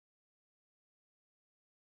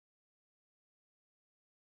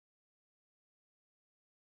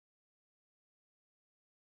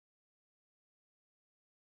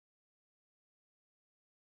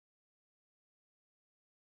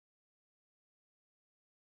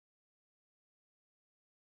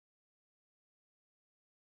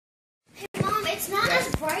it's not as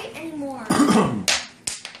bright anymore.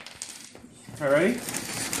 All right.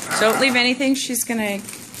 Don't leave anything. She's gonna.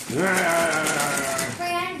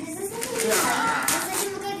 Brian, does this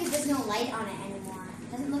doesn't look like there's no light on it anymore.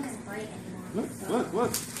 It doesn't look as bright anymore.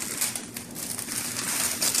 Look.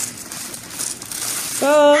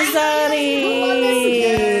 Go, Azadi!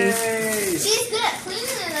 She's good at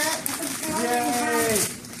cleaning it up. Yay!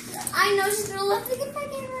 I know she's gonna love to get back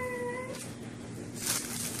in her.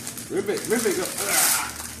 Rip it, go.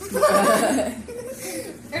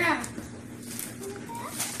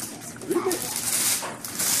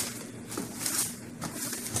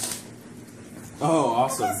 Oh,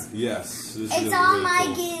 awesome. Yes. This It's is all really my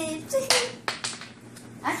cool. gift.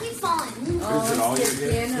 I keep falling. Is it all your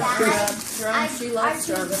gift? Drum. She loves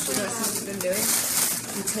drum. She knows what she's been doing.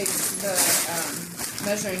 She takes the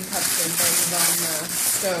measuring cups and things on the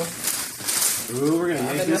stove. Ooh, we're gonna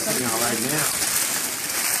yank this thing out right now.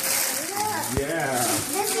 Yeah.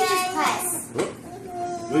 This is just press.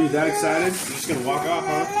 Are you that excited? You're just gonna walk off,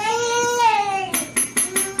 huh?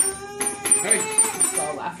 Hey. She's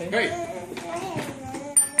all laughing. Hey.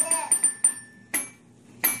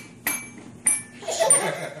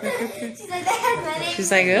 She's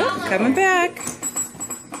like, oh, coming back.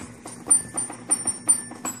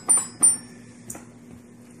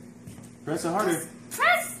 Press it harder.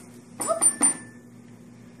 Press.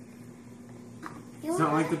 It's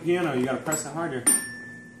not like the piano. You gotta press it harder.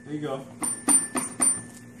 There you go.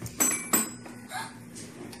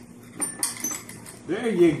 There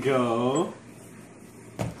you go.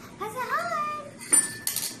 Press it hard.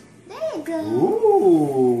 There you go.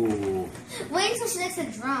 Ooh. Wait until she likes the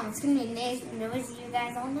drum. It's gonna be nice and noisy you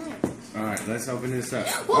guys all night. All right, let's open this up.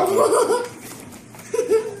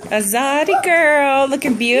 Azadi girl,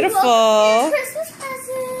 looking beautiful. Christmas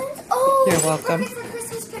present. Oh, You're welcome. Perfect for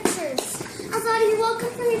Christmas pictures. Azadi, you're welcome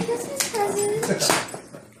for your Christmas present.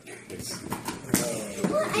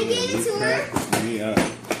 What? I gave it to her.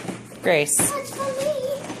 Grace. That's for me.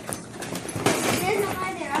 There's no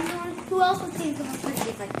lie there. I'm the one. Who else would think of a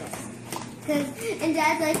gift like this? And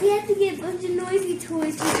Dad's like, we have to get a bunch of noisy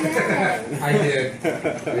toys for Dad. I did.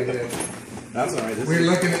 That's all right. We're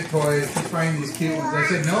looking at toys to find these cute ones. I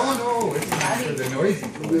said, no, it's not for the noisy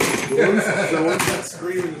toys. The ones that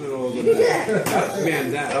scream in the middle of the night.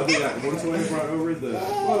 Man, I'll do that. One toy I brought over,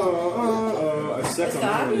 I stepped on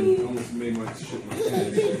her and almost made my shit my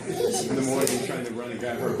head. In the morning, trying to run and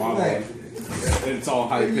grab her bottle. And it's all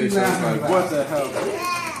high pitched. I was like, what the hell?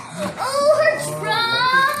 Oh, her drum!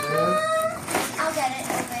 I'll get it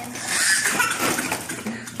open.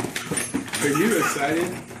 Are you excited?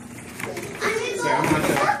 So I'm like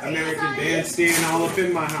the American bandstand all up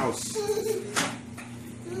in my house.